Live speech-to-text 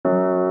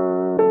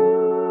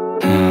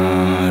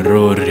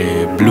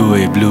Harore,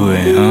 blue,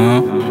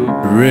 huh?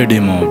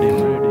 Ready mob,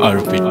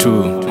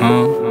 Rp2,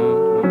 huh?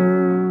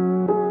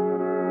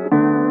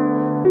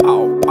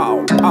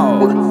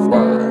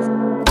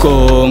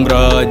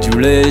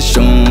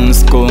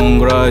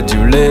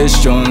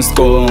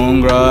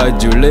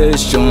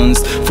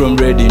 Congratulations, from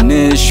Ready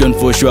Nation.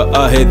 For sure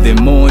I had the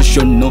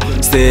motion, no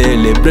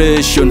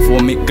celebration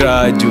for me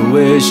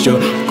graduation.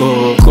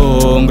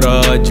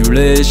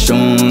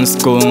 Congratulations,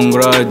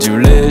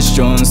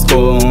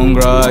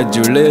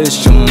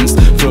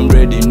 from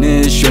Ready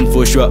Nation.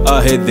 For sure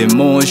I had the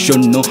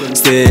motion, no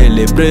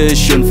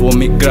celebration for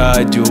me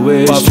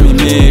graduation. Puff me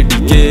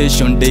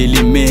medication,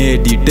 daily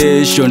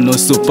meditation, no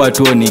super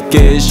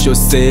tonication,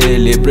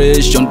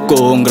 celebration.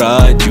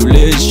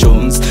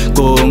 Congratulations,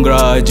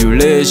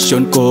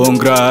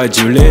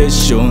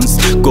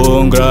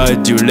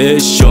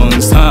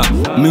 ha.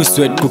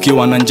 Muswet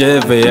kukiwa na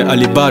njeve,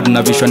 alibad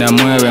na vishwa ya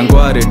mwewe.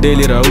 Ngware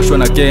daily raushwa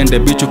na kende,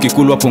 bichu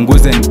kikulwa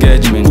punguze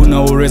engagement.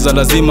 Kuna ureza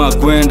lazima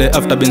kwende,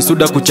 after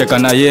bensuda kucheka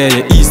na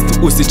yeye. East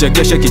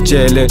usichekeshe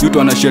kichele,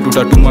 yutu anashetu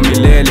utatumwa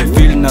milele.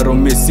 Feel na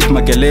romesik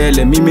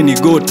makelele, mimi ni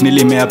goat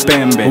nilimea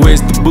pembe.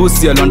 West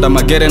Busi alonda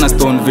magere na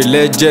Stone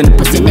Village,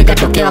 pusi mega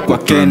tokewa kwa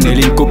kene.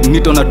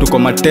 Incognito na tuko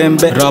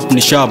matembe, rap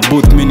ni sharp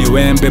booth mini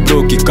wembe.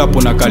 Bro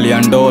kikapu na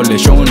kaliandole,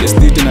 shonde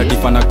city na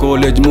tifana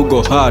college.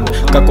 Mugo hard,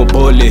 kako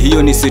bole,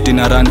 hiyo ni city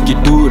na run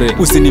kidure.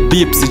 Usini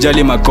beep,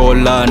 sijali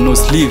makola, no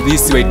sleeve,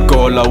 this white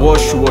collar.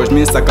 Wash,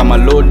 minsa kama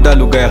loda,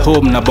 lugha ya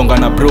home na bonga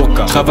na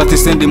broker. Khavati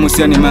sendi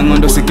musiani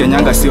mangondo si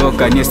kenyanga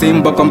sioka. Nye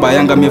simba kwa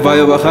mbayanga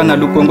mivayo wahana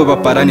lukongo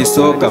vaparani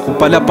soka.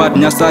 Kupala part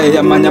nyasaye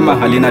ya manya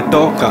mahali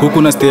natoka.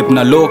 Huku na step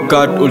na low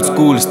cut, old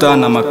school star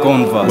na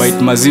maconverse.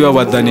 White maziwa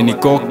wadhani ni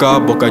coca,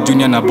 Boca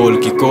Junior na ball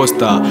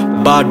kikosta.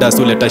 Bada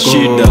suleta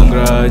shida.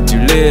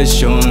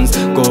 Congratulations,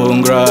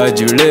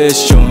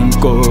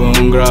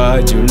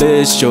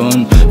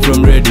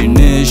 from Ready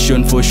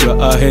Nation. For sure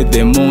I had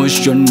the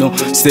motion, no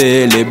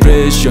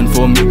celebration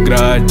for me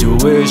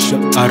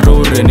graduation.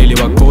 Harore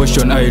niliwa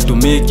caution, I had to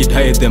make it,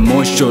 I had the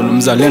motion.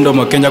 Mzalendo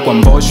Mkenya kwa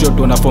mbosho,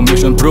 tuna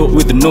formation bro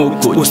with no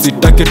code.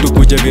 Usitake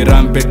tukuje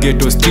virampe,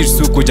 ghetto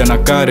streets kuja na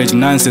courage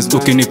nonsense.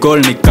 Ukinicall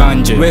ni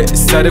kanje, we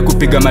sare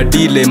kupiga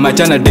madile,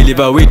 machana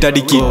deliver wait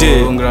hadi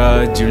kite.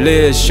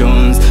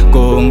 Congratulations,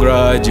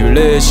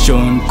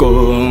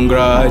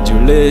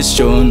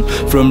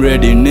 from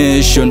Ready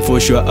Nation. For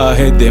sure I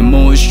had the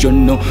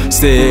motion, no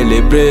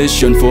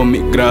celebration for me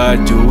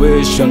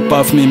graduation.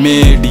 Puff me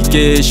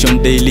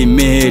medication, daily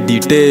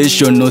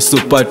meditation, no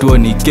super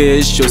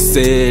tonication,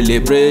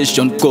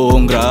 celebration.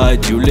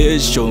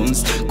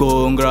 Congratulations.